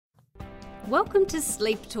Welcome to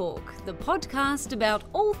Sleep Talk, the podcast about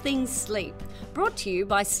all things sleep, brought to you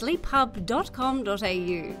by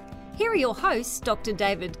sleephub.com.au. Here are your hosts, Dr.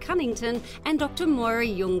 David Cunnington and Dr. Moira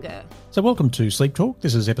Junger. So welcome to Sleep Talk.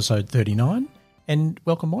 This is episode 39, and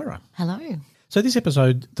welcome Moira. Hello. So this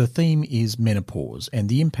episode, the theme is menopause and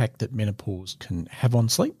the impact that menopause can have on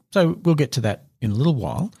sleep. So we'll get to that in a little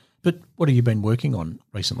while. But what have you been working on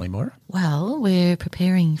recently, Moira? Well, we're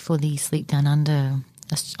preparing for the Sleep Down Under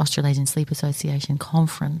Australasian Sleep Association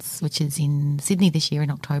conference, which is in Sydney this year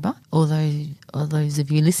in October. Although those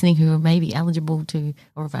of you listening who are maybe eligible to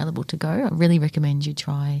or available to go, I really recommend you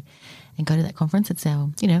try and go to that conference. It's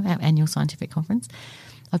our annual scientific conference.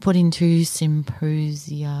 I put in 2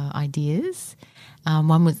 symposia ideas.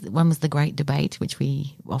 One was the Great Debate, which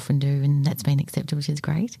we often do, and that's been accepted, which is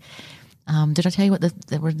great. Did I tell you what it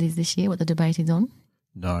is this year, what the debate is on?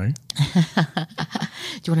 No.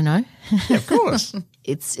 Do you want to know? Yeah, of course.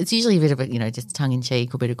 It's usually a bit of a just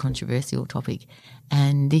tongue-in-cheek or a bit of controversial topic.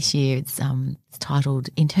 And this year it's titled,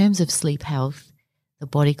 In Terms of Sleep Health, the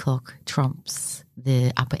Body Clock Trumps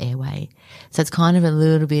the Upper Airway. So it's kind of a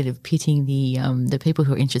little bit of pitting the people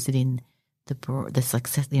who are interested in the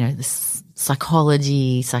success, the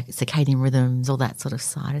psychology, circadian rhythms, all that sort of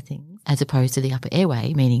side of things, as opposed to the upper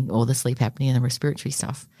airway, meaning all the sleep apnea and the respiratory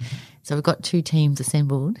stuff. Mm-hmm. So we've got 2 teams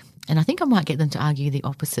assembled, and I think I might get them to argue the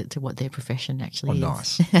opposite to what their profession actually is.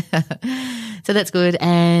 Nice. So that's good.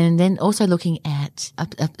 And then also looking at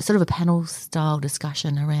a sort of a panel style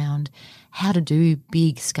discussion around how to do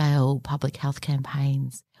big scale public health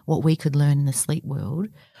campaigns, what we could learn in the sleep world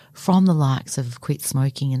from the likes of Quit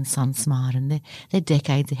Smoking and SunSmart, and they're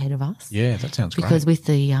decades ahead of us. Yeah, that sounds great. Because with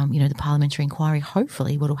the the parliamentary inquiry,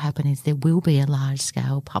 hopefully what will happen is there will be a large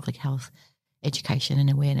scale public health education and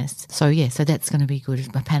awareness. So that's going to be good,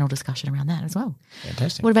 a panel discussion around that as well.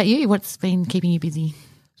 Fantastic. What about you? What's been keeping you busy?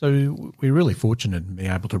 So we're really fortunate in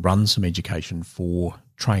being able to run some education for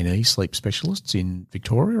trainee sleep specialists in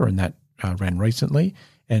Victoria, and that ran recently.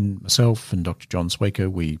 And myself and Dr. John Sweeker,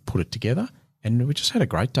 we put it together. And we just had a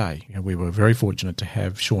great day. We were very fortunate to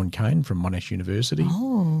have Sean Kane from Monash University.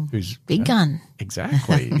 Oh, who's big gun.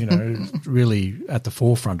 Exactly. Really at the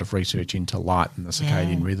forefront of research into light and the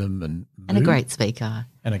circadian rhythm and mood. And a great speaker.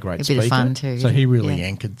 And a great speaker. A bit of fun too. So he really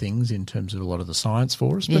anchored things in terms of a lot of the science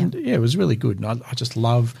for us. But it was really good. And I just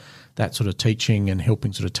love that sort of teaching and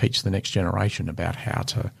helping sort of teach the next generation about how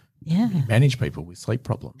to manage people with sleep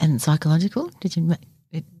problems. And psychological?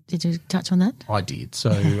 Did you touch on that? I did.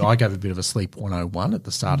 So I gave a bit of a sleep 101 at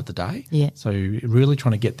the start of the day. Yeah. So really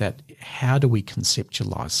trying to get that, how do we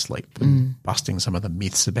conceptualise sleep and busting some of the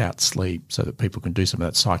myths about sleep so that people can do some of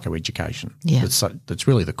that psychoeducation. Yeah. That's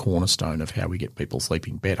really the cornerstone of how we get people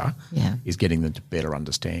sleeping better is getting them to better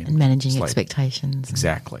understand and managing sleep. Expectations.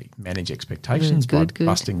 Exactly. Manage expectations by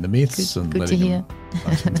busting the myths and letting them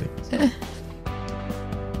know some things.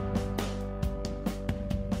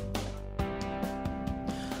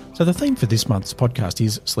 So the theme for this month's podcast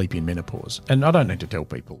is sleep in menopause. And I don't need to tell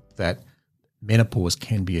people that menopause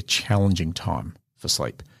can be a challenging time for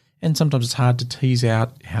sleep. And sometimes it's hard to tease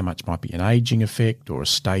out how much might be an ageing effect or a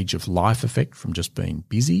stage of life effect from just being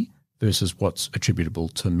busy versus what's attributable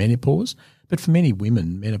to menopause. But for many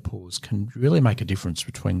women, menopause can really make a difference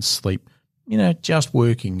between sleep, just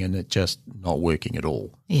working and it just not working at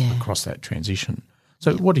all across that transition.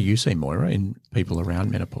 So what do you see, Moira, in people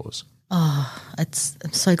around menopause? Oh,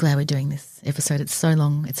 I'm so glad we're doing this episode. It's so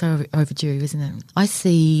long. It's so overdue, isn't it? I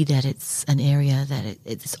see that it's an area that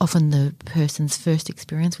it's often the person's first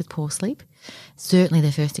experience with poor sleep. Certainly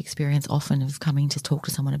their first experience often of coming to talk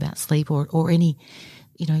to someone about sleep or any,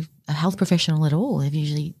 a health professional at all. They've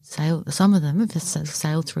usually some of them have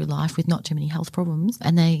sailed through life with not too many health problems,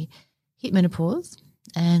 and they hit menopause.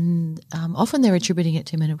 And often they're attributing it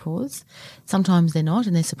to menopause. Sometimes they're not,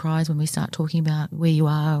 and they're surprised when we start talking about where you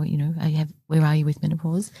are, where are you with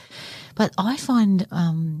menopause. But I find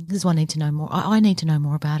this is what I need to know more. I need to know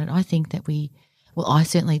more about it. I think that I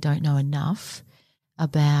certainly don't know enough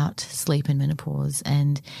about sleep and menopause,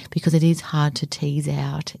 and because it is hard to tease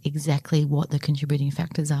out exactly what the contributing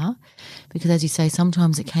factors are, because as you say,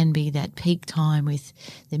 sometimes it can be that peak time with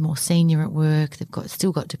they're more senior at work, they've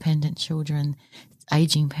still got dependent children,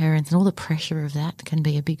 aging parents, and all the pressure of that can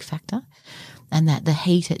be a big factor. And that the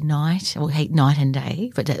heat at night, or heat night and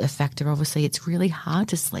day, but a factor, obviously, it's really hard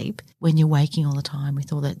to sleep when you're waking all the time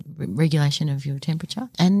with all that regulation of your temperature.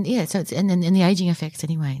 And so it's, and the aging effects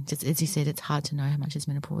anyway, just as you said, it's hard to know how much is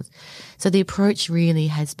menopause. So the approach really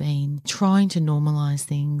has been trying to normalise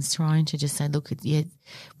things, trying to just say, look,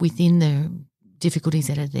 within the difficulties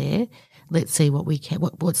that are there. Let's see what we can,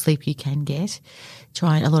 what sleep you can get.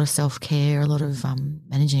 Try a lot of self-care, a lot of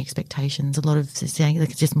managing expectations, a lot of saying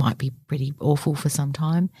like it just might be pretty awful for some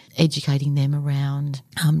time. Educating them around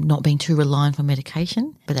not being too reliant on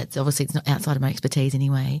medication, but that's obviously it's not outside of my expertise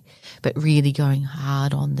anyway. But really going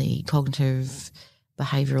hard on the cognitive,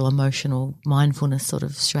 behavioural, emotional, mindfulness sort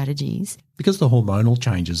of strategies. Because the hormonal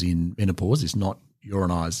changes in menopause is not your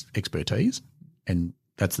and I's expertise, and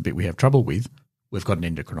that's the bit we have trouble with, we've got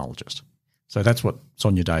an endocrinologist. So that's what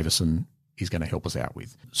Sonia Davison is going to help us out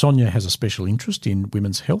with. Sonia has a special interest in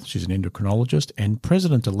women's health. She's an endocrinologist and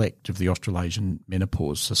president-elect of the Australasian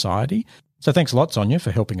Menopause Society. So thanks a lot, Sonia,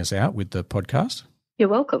 for helping us out with the podcast. You're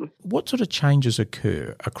welcome. What sort of changes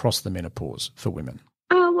occur across the menopause for women?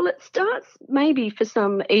 Well, it starts maybe for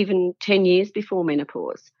some even 10 years before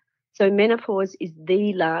menopause. So menopause is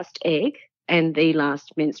the last egg and the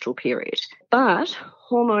last menstrual period. But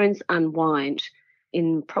hormones unwind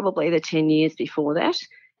in probably the 10 years before that,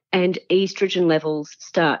 and estrogen levels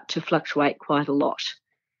start to fluctuate quite a lot.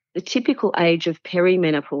 The typical age of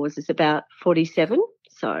perimenopause is about 47,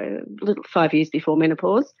 so a little 5 years before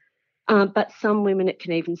menopause, but some women it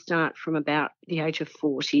can even start from about the age of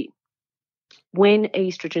 40. When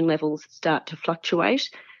estrogen levels start to fluctuate,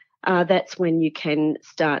 that's when you can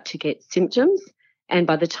start to get symptoms. And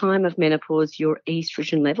by the time of menopause, your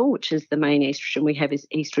estrogen level, which is the main estrogen we have is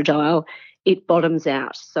estradiol, it bottoms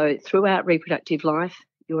out. So throughout reproductive life,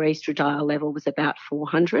 your estradiol level was about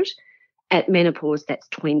 400. At menopause, that's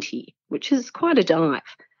 20, which is quite a dive.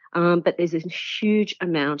 But there's a huge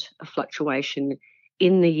amount of fluctuation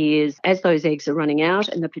in the years as those eggs are running out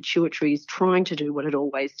and the pituitary is trying to do what it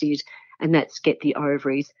always did, and that's get the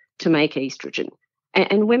ovaries to make estrogen.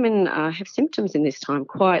 And women have symptoms in this time,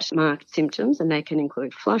 quite marked symptoms, and they can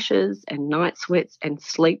include flushes and night sweats and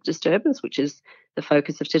sleep disturbance, which is the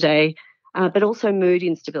focus of today, but also mood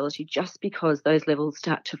instability just because those levels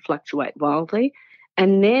start to fluctuate wildly.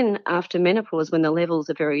 And then after menopause, when the levels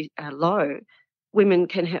are very low, women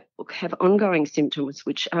can have ongoing symptoms,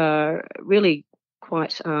 which are really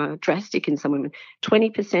quite drastic in some women.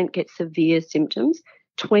 20% get severe symptoms.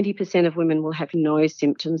 20% of women will have no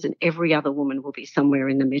symptoms, and every other woman will be somewhere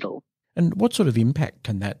in the middle. And what sort of impact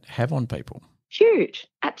can that have on people? Huge,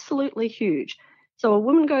 absolutely huge. So a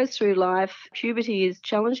woman goes through life. Puberty is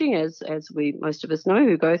challenging, as we most of us know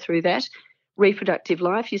who go through that. Reproductive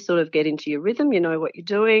life, you sort of get into your rhythm, you know what you're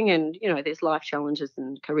doing, and, you know, there's life challenges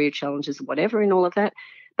and career challenges and whatever in all of that.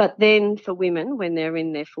 But then for women, when they're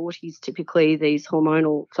in their 40s, typically these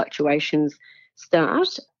hormonal fluctuations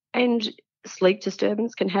start, and sleep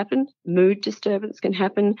disturbance can happen, mood disturbance can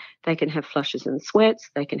happen, they can have flushes and sweats,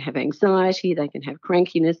 they can have anxiety, they can have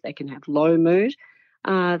crankiness, they can have low mood,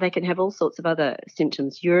 they can have all sorts of other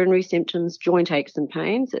symptoms, urinary symptoms, joint aches and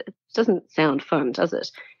pains. It doesn't sound fun, does it?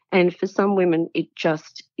 And for some women, it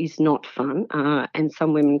just is not fun, and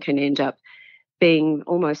some women can end up being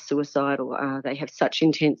almost suicidal. They have such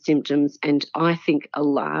intense symptoms, and I think a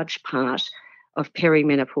large part of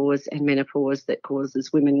perimenopause and menopause that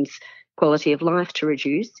causes women's quality of life to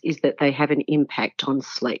reduce is that they have an impact on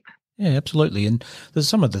sleep. Yeah, absolutely. And there's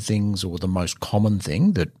some of the things, or the most common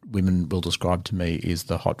thing that women will describe to me is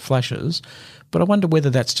the hot flashes. But I wonder whether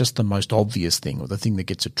that's just the most obvious thing, or the thing that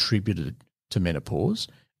gets attributed to menopause.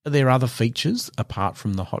 Are there other features apart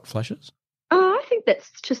from the hot flashes? I think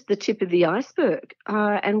that's just the tip of the iceberg.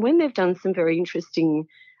 And when they've done some very interesting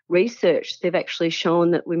research, they've actually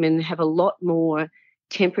shown that women have a lot more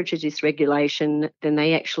temperature dysregulation than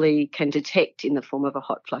they actually can detect in the form of a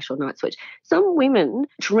hot flush or night sweat. Some women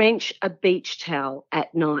drench a beach towel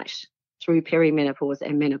at night through perimenopause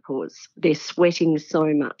and menopause. They're sweating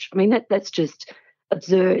so much. I mean, that's just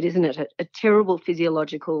absurd, isn't it? A terrible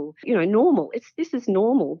physiological, normal. This is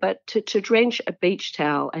normal, but to drench a beach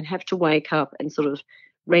towel and have to wake up and sort of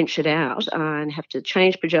wrench it out and have to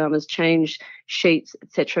change pajamas, change sheets,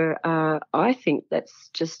 etc. I think that's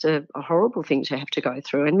just a horrible thing to have to go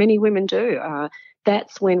through, and many women do.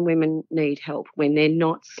 That's when women need help, when they're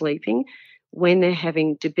not sleeping, when they're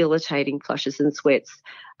having debilitating flushes and sweats.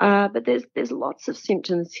 But there's lots of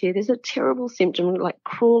symptoms here. There's a terrible symptom like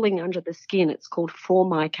crawling under the skin. It's called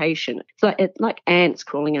formication. It's like ants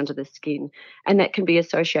crawling under the skin. And that can be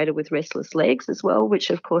associated with restless legs as well, which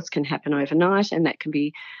of course can happen overnight, and that can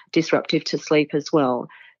be disruptive to sleep as well.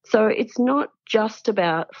 So it's not just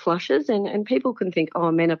about flushes, and people can think,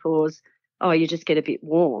 menopause, you just get a bit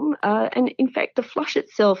warm. And in fact, the flush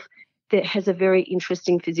itself that has a very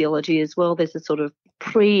interesting physiology as well. There's a sort of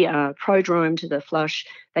prodrome to the flush.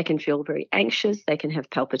 They can feel very anxious. They can have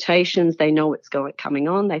palpitations. They know what's coming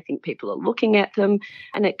on. They think people are looking at them.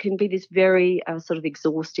 And it can be this very sort of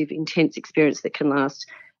exhaustive, intense experience that can last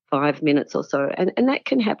 5 minutes or so. And that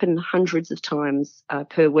can happen hundreds of times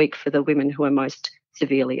per week for the women who are most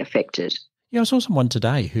severely affected. Yeah, I saw someone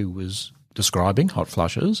today who was describing hot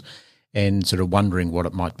flushes and sort of wondering what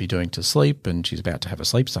it might be doing to sleep, and she's about to have a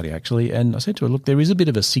sleep study actually. And I said to her, look, there is a bit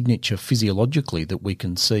of a signature physiologically that we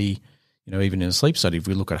can see, even in a sleep study. If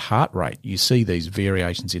we look at heart rate, you see these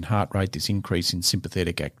variations in heart rate, this increase in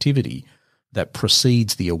sympathetic activity that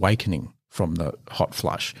precedes the awakening from the hot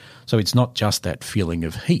flush. So it's not just that feeling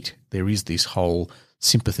of heat. There is this whole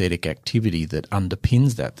sympathetic activity that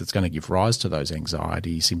underpins that's going to give rise to those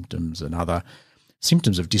anxiety symptoms and other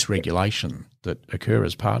symptoms of dysregulation that occur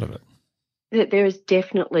as part of it. There is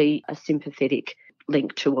definitely a sympathetic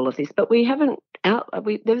link to all of this, but we haven't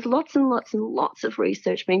there's lots and lots and lots of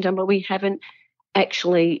research being done, but we haven't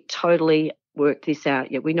actually totally worked this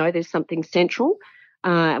out yet. We know there's something central,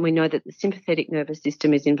 and we know that the sympathetic nervous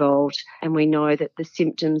system is involved, and we know that the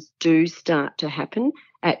symptoms do start to happen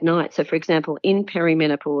at night. So, for example, in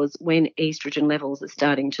perimenopause, when estrogen levels are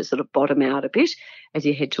starting to sort of bottom out a bit as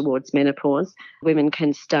you head towards menopause, women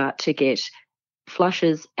can start to get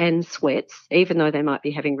flushes and sweats, even though they might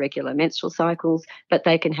be having regular menstrual cycles, but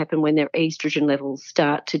they can happen when their estrogen levels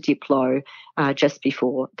start to dip low just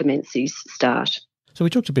before the menses start. So we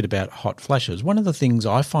talked a bit about hot flashes. One of the things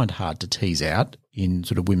I find hard to tease out in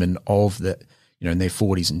sort of women of the, in their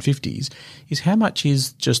 40s and 50s is how much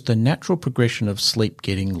is just the natural progression of sleep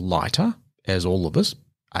getting lighter as all of us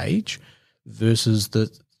age versus the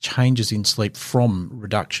changes in sleep from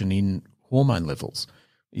reduction in hormone levels.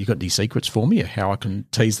 You got any secrets for me of how I can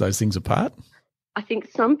tease those things apart? I think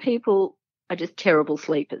some people are just terrible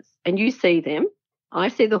sleepers, and you see them. I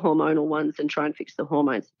see the hormonal ones and try and fix the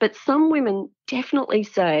hormones. But some women definitely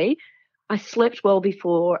say, I slept well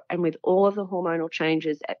before, and with all of the hormonal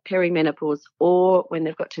changes at perimenopause or when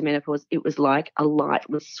they've got to menopause, it was like a light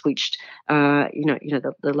was switched,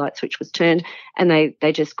 the light switch was turned, and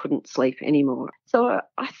they just couldn't sleep anymore. So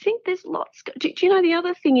I think there's lots. Do you know the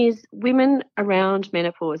other thing is women around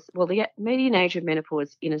menopause, well, the median age of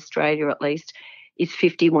menopause in Australia at least is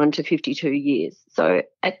 51 to 52 years. So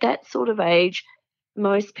at that sort of age,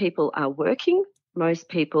 most people are working, most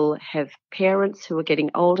people have parents who are getting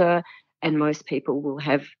older, and most people will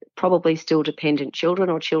have probably still dependent children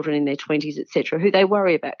or children in their 20s, etc., who they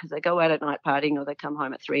worry about because they go out at night partying or they come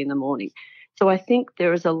home at 3 a.m. So I think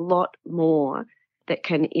there is a lot more that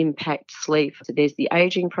can impact sleep. So there's the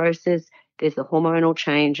aging process, there's the hormonal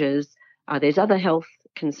changes, there's other health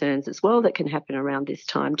concerns as well that can happen around this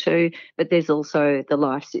time too, but there's also the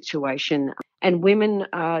life situation. And women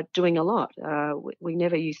are doing a lot. We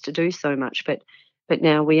never used to do so much, but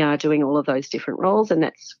now we are doing all of those different roles, and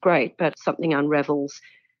that's great, but something unravels,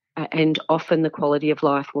 and often the quality of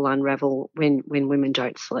life will unravel when women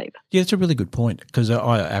don't sleep. Yeah, it's a really good point, because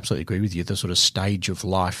I absolutely agree with you. The sort of stage of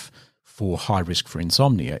life for high risk for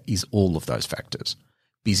insomnia is all of those factors.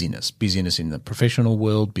 Busyness in the professional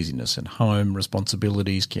world, busyness at home,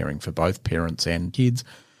 responsibilities, caring for both parents and kids.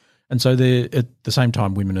 And so at the same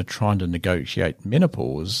time women are trying to negotiate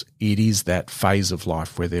menopause, it is that phase of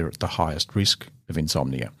life where they're at the highest risk of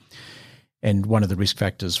insomnia. And one of the risk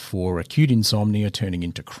factors for acute insomnia turning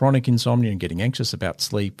into chronic insomnia and getting anxious about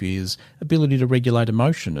sleep is ability to regulate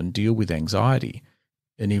emotion and deal with anxiety.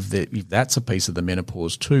 And if that's a piece of the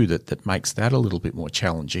menopause too that makes that a little bit more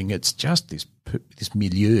challenging, it's just this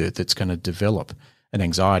milieu that's going to develop an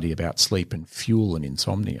anxiety about sleep and fuel and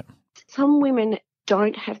insomnia. Some women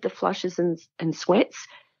don't have the flushes and sweats,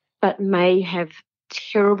 but may have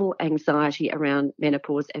terrible anxiety around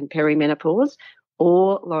menopause and perimenopause,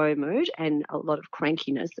 or low mood and a lot of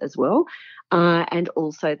crankiness as well, and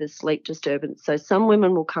also the sleep disturbance. So some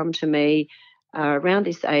women will come to me around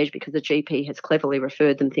this age because the GP has cleverly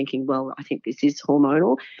referred them thinking, well, I think this is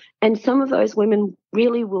hormonal. And some of those women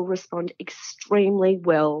really will respond extremely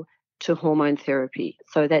well to hormone therapy.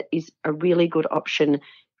 So that is a really good option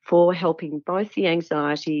for helping both the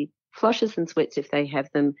anxiety, flushes and sweats if they have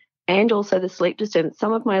them, and also the sleep disturbance.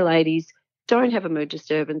 Some of my ladies don't have a mood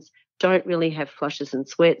disturbance, don't really have flushes and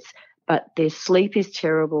sweats, but their sleep is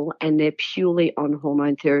terrible and they're purely on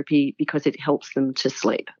hormone therapy because it helps them to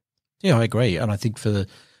sleep. Yeah, I agree. And I think for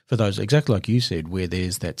those, exactly like you said, where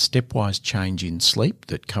there's that stepwise change in sleep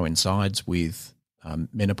that coincides with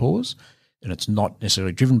menopause, and it's not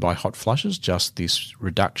necessarily driven by hot flushes, just this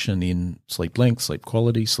reduction in sleep length, sleep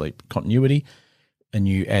quality, sleep continuity, and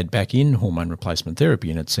you add back in hormone replacement therapy,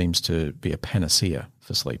 and it seems to be a panacea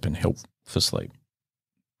for sleep and help for sleep.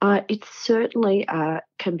 It certainly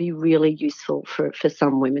can be really useful for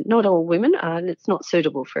some women. Not all women, and it's not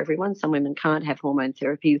suitable for everyone. Some women can't have hormone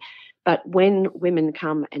therapy. But when women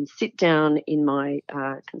come and sit down in my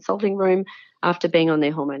consulting room after being on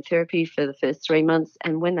their hormone therapy for the first 3 months,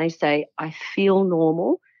 and when they say, I feel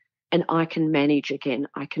normal and I can manage again,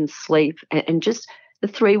 I can sleep, and just the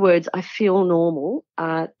 3 words, I feel normal,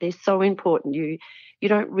 they're so important. You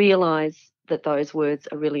don't realise that those words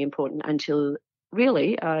are really important until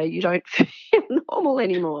really you don't feel normal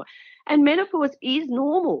anymore. And menopause is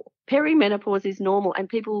normal. Perimenopause is normal. And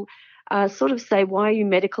people sort of say, why are you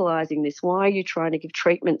medicalising this? Why are you trying to give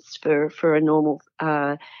treatments for a normal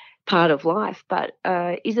part of life? But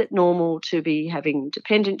is it normal to be having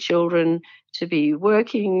dependent children, to be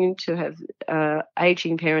working, to have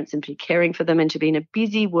ageing parents and be caring for them, and to be in a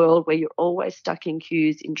busy world where you're always stuck in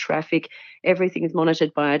queues, in traffic, everything is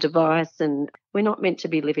monitored by a device, and we're not meant to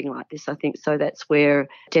be living like this, I think. So that's where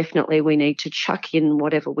definitely we need to chuck in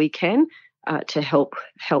whatever we can to help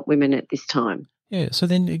women at this time. Yeah, so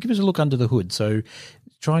then give us a look under the hood. So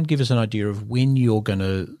try and give us an idea of when you're going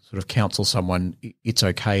to sort of counsel someone, it's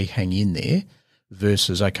okay, hang in there,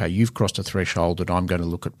 versus, okay, you've crossed a threshold and I'm going to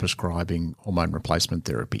look at prescribing hormone replacement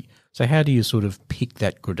therapy. So how do you sort of pick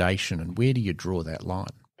that gradation, and where do you draw that line?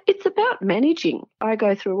 It's about managing. I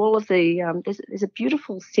go through all of the there's a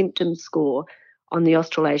beautiful symptom score on the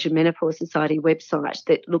Australasian Menopause Society website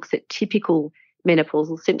that looks at typical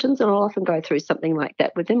menopausal symptoms, and I'll often go through something like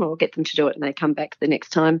that with them, or I'll get them to do it and they come back the next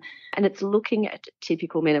time. And it's looking at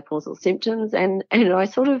typical menopausal symptoms, and I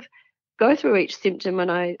sort of go through each symptom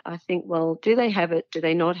and I think, well, do they have it? Do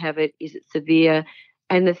they not have it? Is it severe?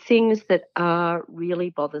 And the things that are really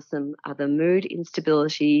bothersome are the mood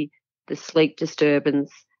instability, the sleep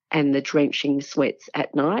disturbance, and the drenching sweats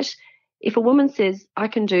at night. If a woman says, I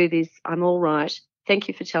can do this, I'm all right, thank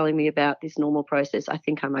you for telling me about this normal process, I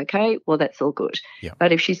think I'm okay, well, that's all good. Yeah.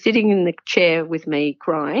 But if she's sitting in the chair with me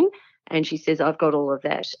crying and she says, I've got all of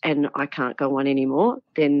that and I can't go on anymore,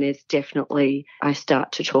 then there's definitely, I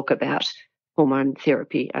start to talk about hormone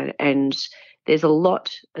therapy. And there's a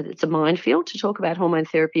lot, it's a minefield to talk about hormone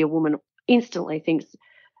therapy. A woman instantly thinks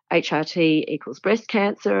HRT equals breast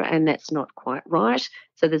cancer, and that's not quite right.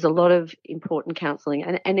 So there's a lot of important counselling.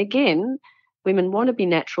 And again, women want to be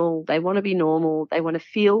natural, they want to be normal, they want to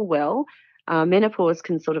feel well. Menopause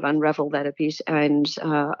can sort of unravel that a bit, and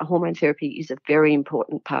hormone therapy is a very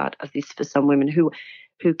important part of this for some women who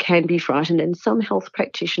can be frightened, and some health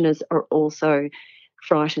practitioners are also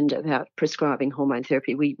frightened about prescribing hormone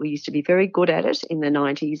therapy. We used to be very good at it in the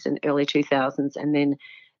 90s and early 2000s, and then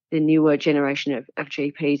the newer generation of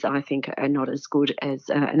GPs, I think, are not as good as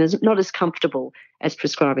and is not as comfortable as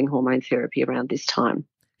prescribing hormone therapy around this time.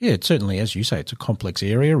 Yeah, it's certainly, as you say, it's a complex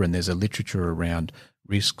area, and there's a literature around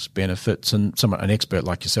risks, benefits, and an expert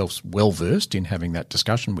like yourself's well-versed in having that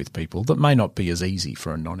discussion with people that may not be as easy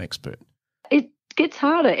for a non-expert. It gets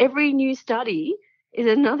harder. Every new study is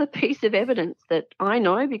another piece of evidence that I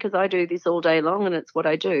know because I do this all day long and it's what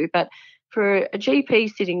I do. But for a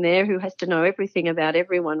GP sitting there who has to know everything about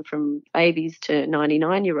everyone from babies to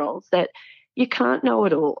 99-year-olds, that you can't know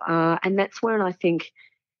it all. And that's where I think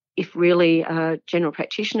if really general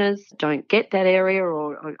practitioners don't get that area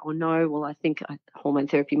or know, well, I think hormone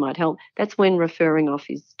therapy might help, that's when referring off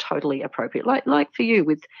is totally appropriate. Like for you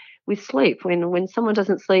with sleep, when someone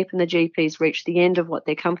doesn't sleep and the GP's reached the end of what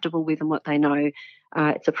they're comfortable with and what they know,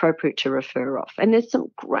 it's appropriate to refer off. And there's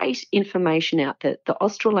some great information out there. The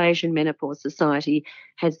Australasian Menopause Society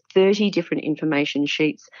has 30 different information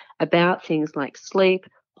sheets about things like sleep,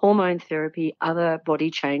 hormone therapy, other body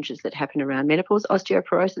changes that happen around menopause,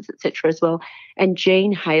 osteoporosis, etc. as well. And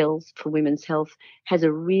Jean Hales for Women's Health has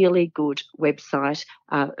a really good website,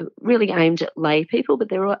 really aimed at lay people, but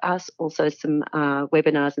there are also some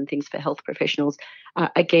webinars and things for health professionals,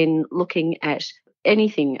 again, looking at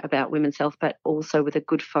anything about women's health, but also with a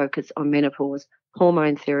good focus on menopause,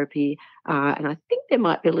 hormone therapy, and I think there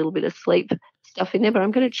might be a little bit of sleep stuff in there, but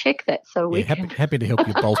I'm going to check that. So we happy to help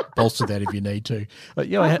you bolster that if you need to. But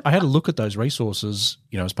yeah, I had a look at those resources,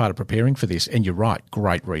 as part of preparing for this, and you're right,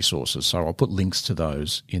 great resources. So I'll put links to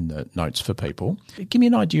those in the notes for people. Give me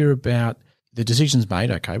an idea about the decisions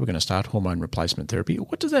made. Okay, we're going to start hormone replacement therapy.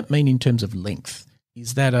 What does that mean in terms of length?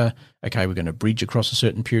 Is that okay, we're going to bridge across a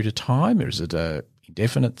certain period of time, or is it a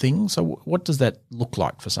indefinite thing? So what does that look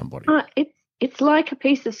like for somebody? It's like a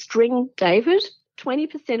piece of string, David.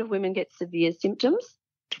 20% of women get severe symptoms,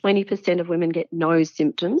 20% of women get no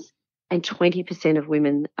symptoms, and 20% of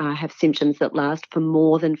women have symptoms that last for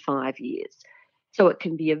more than 5 years. So it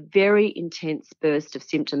can be a very intense burst of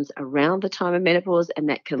symptoms around the time of menopause, and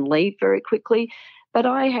that can leave very quickly. But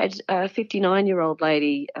I had a 59-year-old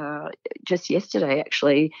lady just yesterday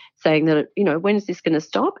actually saying that, when is this going to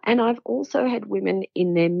stop? And I've also had women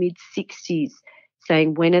in their mid-60s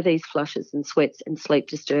saying, when are these flushes and sweats and sleep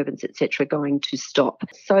disturbance, etc., going to stop?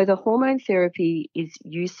 So the hormone therapy is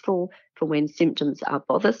useful for when symptoms are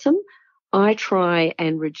bothersome. I try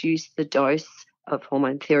and reduce the dose of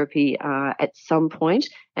hormone therapy at some point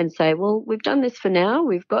and say, well, we've done this for now.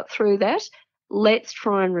 We've got through that. Let's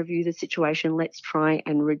try and review the situation. Let's try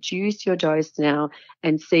and reduce your dose now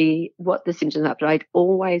and see what the symptoms are. But I'd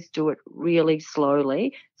always do it really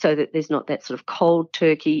slowly so that there's not that sort of cold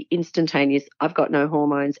turkey, instantaneous, I've got no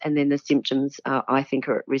hormones, and then the symptoms, I think,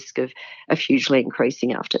 are at risk of hugely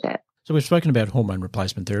increasing after that. So we've spoken about hormone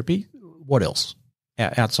replacement therapy. What else?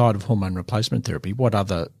 Outside of hormone replacement therapy, what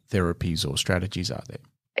other therapies or strategies are there?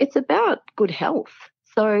 It's about good health.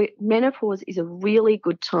 So menopause is a really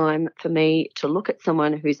good time for me to look at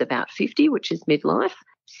someone who's about 50, which is midlife,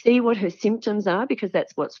 see what her symptoms are, because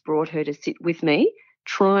that's what's brought her to sit with me,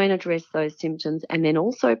 try and address those symptoms, and then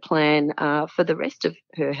also plan for the rest of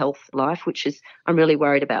her health life, which is, I'm really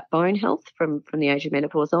worried about bone health from the age of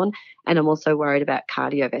menopause on, and I'm also worried about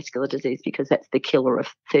cardiovascular disease because that's the killer of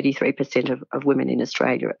 33% of women in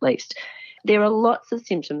Australia at least. There are lots of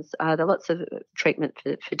symptoms. There are lots of treatment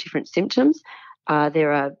for different symptoms.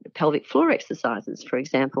 There are pelvic floor exercises, for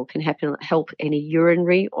example, can help any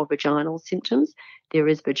urinary or vaginal symptoms. There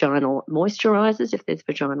is vaginal moisturisers if there's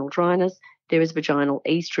vaginal dryness. There is vaginal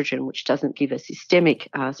estrogen, which doesn't give a systemic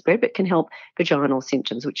spread but can help vaginal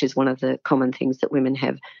symptoms, which is one of the common things that women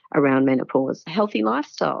have around menopause. Healthy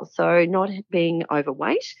lifestyle, so not being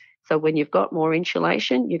overweight. So when you've got more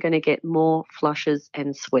insulation, you're going to get more flushes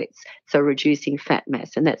and sweats, so reducing fat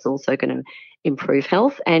mass, and that's also going to improve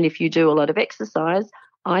health. And if you do a lot of exercise,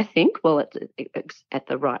 I think, well, at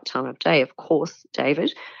the right time of day, of course,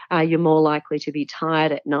 David, you're more likely to be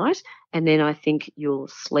tired at night, and then I think you'll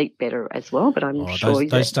sleep better as well. But I'm sure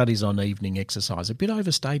those studies on evening exercise, a bit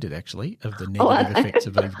overstated actually, of the negative effects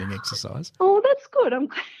of evening exercise. Oh, that's good. I'm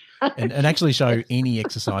glad. And actually show any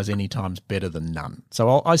exercise any time's better than none.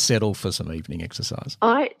 So I settle for some evening exercise.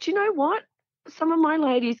 Do you know what? Some of my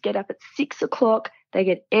ladies get up at 6 o'clock. They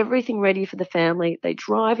get everything ready for the family. They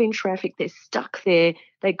drive in traffic. They're stuck there.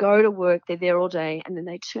 They go to work. They're there all day. And then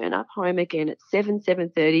they turn up home again at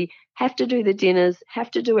 7:30, have to do the dinners,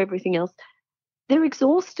 have to do everything else. They're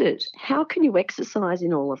exhausted. How can you exercise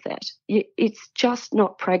in all of that? It's just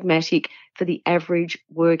not pragmatic for the average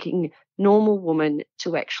working normal woman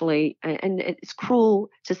to actually, and it's cruel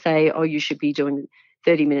to say, oh, you should be doing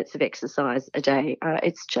 30 minutes of exercise a day.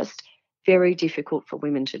 It's just very difficult for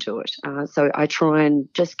women to do it. So I try and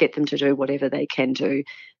just get them to do whatever they can do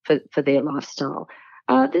for their lifestyle.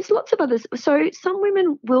 There's lots of others. So some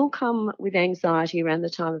women will come with anxiety around the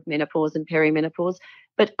time of menopause and perimenopause,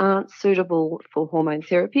 but aren't suitable for hormone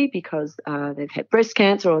therapy because they've had breast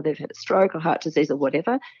cancer or they've had a stroke or heart disease or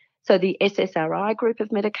whatever. So the SSRI group of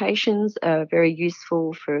medications are very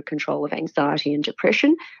useful for control of anxiety and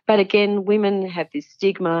depression. But again, women have this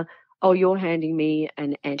stigma, oh, you're handing me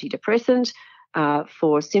an antidepressant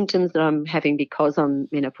for symptoms that I'm having because I'm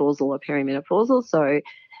menopausal or perimenopausal. So,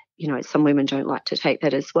 some women don't like to take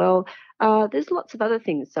that as well. There's lots of other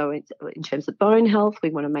things. So in terms of bone health,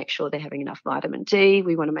 we want to make sure they're having enough vitamin D.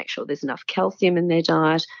 We want to make sure there's enough calcium in their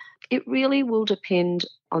diet. It really will depend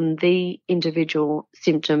on the individual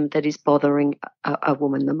symptom that is bothering a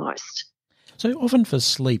woman the most. So often for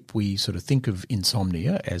sleep, we sort of think of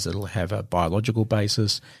insomnia as it'll have a biological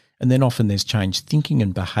basis, and then often there's changed thinking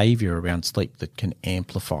and behaviour around sleep that can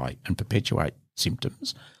amplify and perpetuate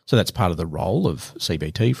symptoms. So that's part of the role of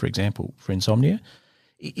CBT, for example, for insomnia.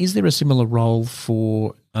 Is there a similar role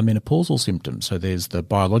for menopausal symptoms? So there's the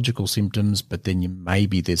biological symptoms, but then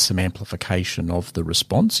maybe there's some amplification of the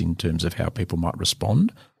response in terms of how people might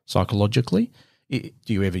respond psychologically. Do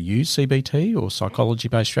you ever use CBT or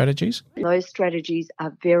psychology-based strategies? Those strategies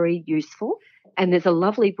are very useful. And there's a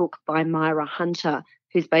lovely book by Myra Hunter,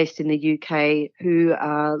 who's based in the UK, who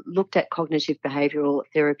looked at cognitive behavioural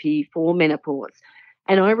therapy for menopause.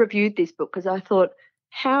 And I reviewed this book because I thought,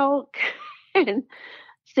 how can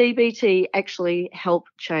CBT actually help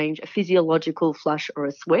change a physiological flush or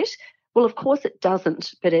a sweat? Well, of course it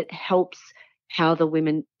doesn't, but it helps how the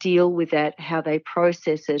women deal with that, how they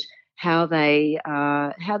process it, how they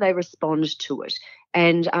respond to it.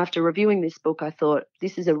 And after reviewing this book, I thought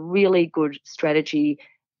this is a really good strategy.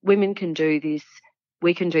 Women can do this.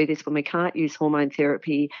 We can do this when we can't use hormone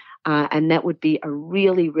therapy. and that would be a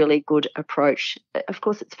really, really good approach. Of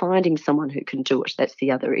course, it's finding someone who can do it. That's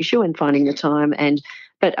the other issue, and finding the time.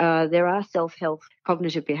 But there are self-help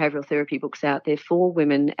cognitive behavioural therapy books out there for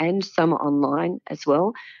women, and some online as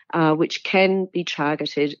well, which can be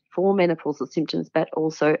targeted for menopausal symptoms, but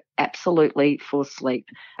also absolutely for sleep.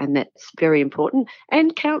 And that's very important.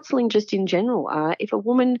 And counselling just in general. If a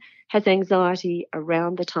woman has anxiety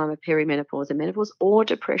around the time of perimenopause and menopause, or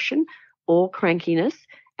depression or crankiness,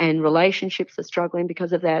 and relationships are struggling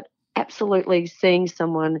because of that, absolutely seeing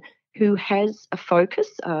someone who has a focus,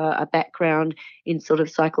 a background in sort of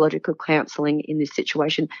psychological counselling in this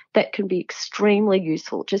situation, that can be extremely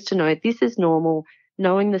useful, just to know this is normal,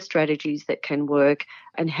 knowing the strategies that can work,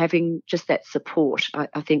 and having just that support,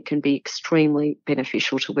 I think, can be extremely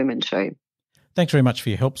beneficial to women too. Thanks very much for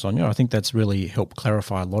your help, Sonia. I think that's really helped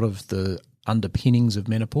clarify a lot of the underpinnings of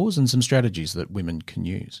menopause and some strategies that women can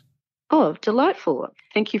use. Oh, delightful.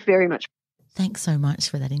 Thank you very much. Thanks so much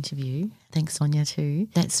for that interview. Thanks, Sonia, too.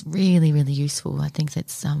 That's really, really useful. I think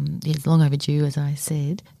that's it's long overdue, as I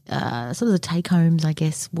said. Sort of the take-homes, I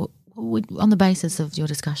guess, what would, on the basis of your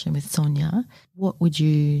discussion with Sonia, what would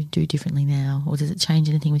you do differently now, or does it change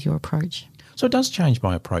anything with your approach? So it does change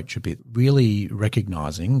my approach a bit, really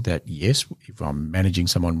recognising that, yes, if I'm managing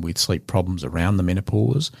someone with sleep problems around the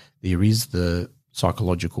menopause, there is the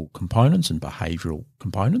psychological components and behavioural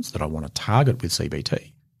components that I want to target with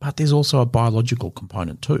CBT. But there's also a biological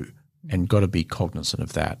component too, and got to be cognizant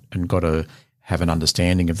of that, and got to have an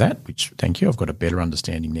understanding of that, which, thank you, I've got a better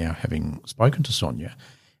understanding now having spoken to Sonia,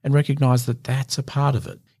 and recognise that that's a part of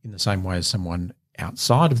it. In the same way as someone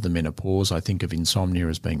outside of the menopause, I think of insomnia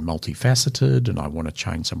as being multifaceted, and I want to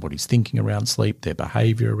change somebody's thinking around sleep, their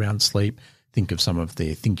behaviour around sleep, think of some of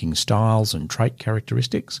their thinking styles and trait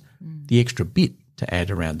characteristics. The extra bit to add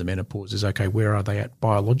around the menopause is, okay, where are they at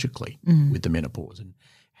biologically with the menopause, and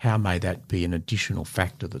how may that be an additional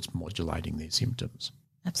factor that's modulating their symptoms?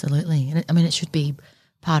 Absolutely. And it should be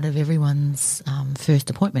part of everyone's first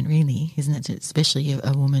appointment, really, isn't it? Especially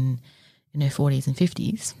a woman in her 40s and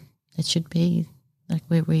 50s. It should be like,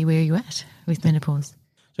 where are you at with menopause?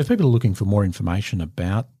 So if people are looking for more information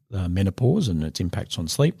about menopause and its impacts on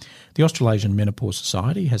sleep, the Australasian Menopause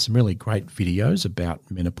Society has some really great videos about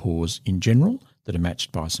menopause in general that are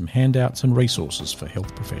matched by some handouts and resources for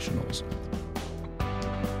health professionals.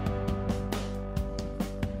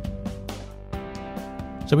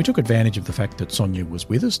 So we took advantage of the fact that Sonia was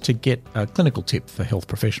with us to get a clinical tip for health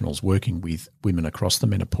professionals working with women across the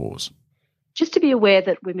menopause. Just to be aware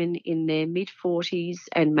that women in their mid-40s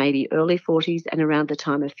and maybe early 40s and around the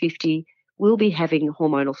time of 50 will be having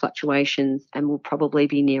hormonal fluctuations and will probably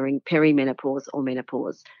be nearing perimenopause or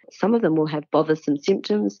menopause. Some of them will have bothersome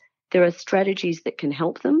symptoms. There are strategies that can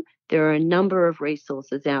help them. There are a number of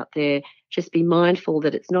resources out there. Just be mindful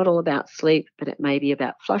that it's not all about sleep, but it may be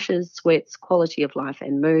about flushes, sweats, quality of life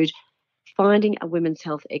and mood. Finding a women's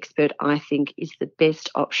health expert, I think, is the best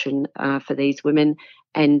option for these women,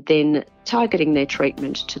 and then targeting their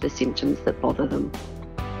treatment to the symptoms that bother them.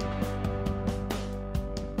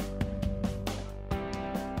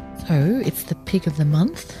 So it's the pick of the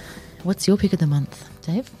month. What's your pick of the month,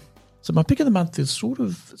 Dave? So my pick of the month is sort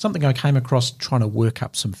of something I came across trying to work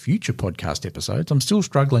up some future podcast episodes. I'm still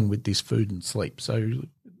struggling with this food and sleep, so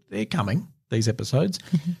they're coming, these episodes.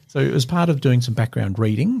 So as part of doing some background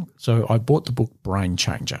reading, so I bought the book Brain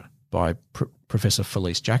Changer by Professor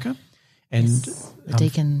Felice Jacka. And the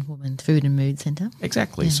Deakin Woman Food and Mood Centre.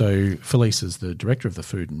 Exactly. Yeah. So Felice is the director of the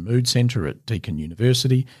Food and Mood Centre at Deakin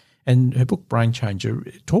University, and her book Brain Changer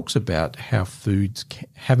talks about how foods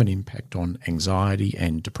have an impact on anxiety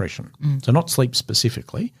and depression. So not sleep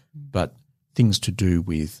specifically, but things to do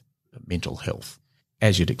with mental health.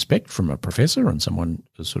 As you'd expect from a professor and someone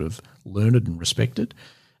who's sort of learned and respected,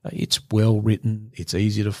 it's well written, it's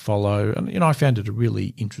easy to follow, and I found it a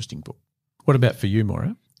really interesting book. What about for you,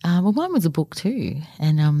 Maura? Well, mine was a book too,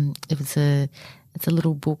 and it's a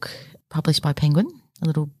little book published by Penguin, a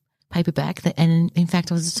little paperback. And in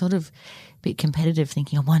fact, I was sort of a bit competitive,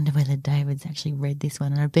 thinking, I wonder whether David's actually read this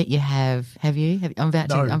one, and I bet you have. Have you? I'm about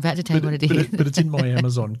to tell you what it is. But it's in my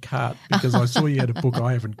Amazon cart because I saw you had a book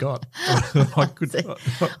I haven't got. I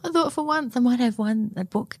thought for once I might have a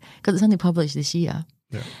book because it's only published this year.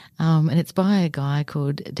 Yeah. And it's by a guy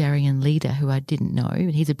called Darian Leader, who I didn't know.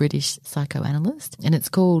 He's a British psychoanalyst, and it's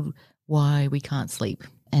called Why We Can't Sleep.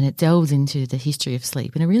 And it delves into the history of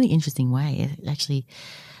sleep in a really interesting way. It actually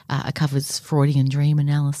covers Freudian dream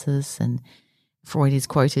analysis, and Freud is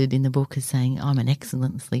quoted in the book as saying, "I'm an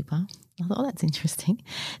excellent sleeper." I thought, that's interesting.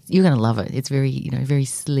 You're going to love it. It's very, very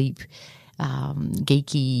sleep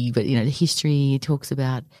geeky, but the history. It talks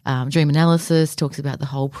about dream analysis, talks about the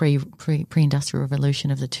whole pre-industrial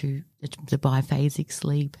revolution of the biphasic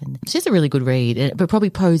sleep, and it's just a really good read. But probably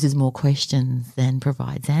poses more questions than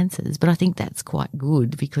provides answers. But I think that's quite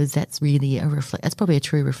good because that's really that's probably a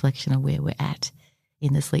true reflection of where we're at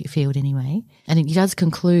in the sleep field anyway. And he does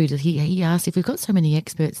conclude that he asks, if we've got so many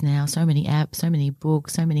experts now, so many apps, so many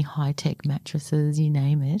books, so many high-tech mattresses, you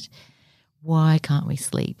name it, why can't we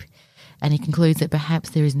sleep? And he concludes that perhaps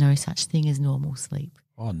there is no such thing as normal sleep.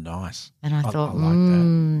 Oh, nice. And I thought, like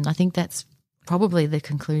that. I think that's probably the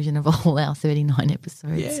conclusion of all our 39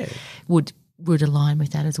 episodes. Yeah. Would align with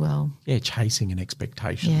that as well. Yeah, chasing an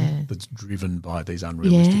expectation that's driven by these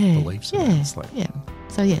unrealistic beliefs about sleep. Yeah.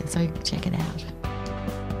 So check it out.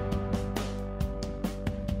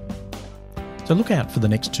 So look out for the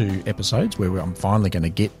next 2 episodes where I'm finally going to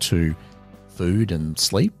get to food and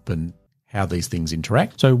sleep and how these things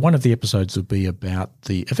interact. So one of the episodes will be about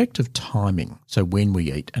the effect of timing, so when we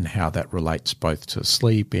eat and how that relates both to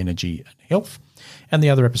sleep, energy and health. And the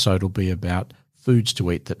other episode will be about foods to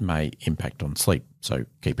eat that may impact on sleep. So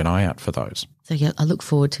keep an eye out for those. So yeah, I look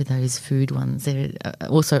forward to those food ones. They're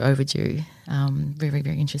also overdue. Very,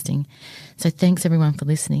 very interesting. So thanks everyone for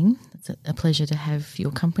listening. It's a pleasure to have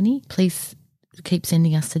your company. Please keep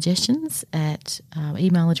sending us suggestions at our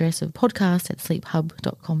email address of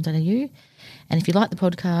podcast@sleephub.com.au. And if you like the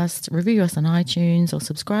podcast, review us on iTunes or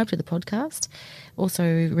subscribe to the podcast. Also,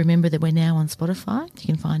 remember that we're now on Spotify. You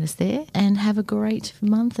can find us there. And have a great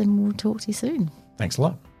month, and we'll talk to you soon. Thanks a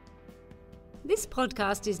lot. This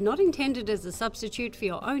podcast is not intended as a substitute for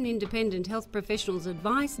your own independent health professional's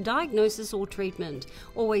advice, diagnosis or treatment.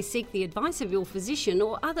 Always seek the advice of your physician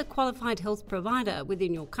or other qualified health provider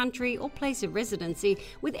within your country or place of residency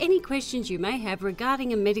with any questions you may have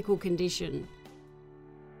regarding a medical condition.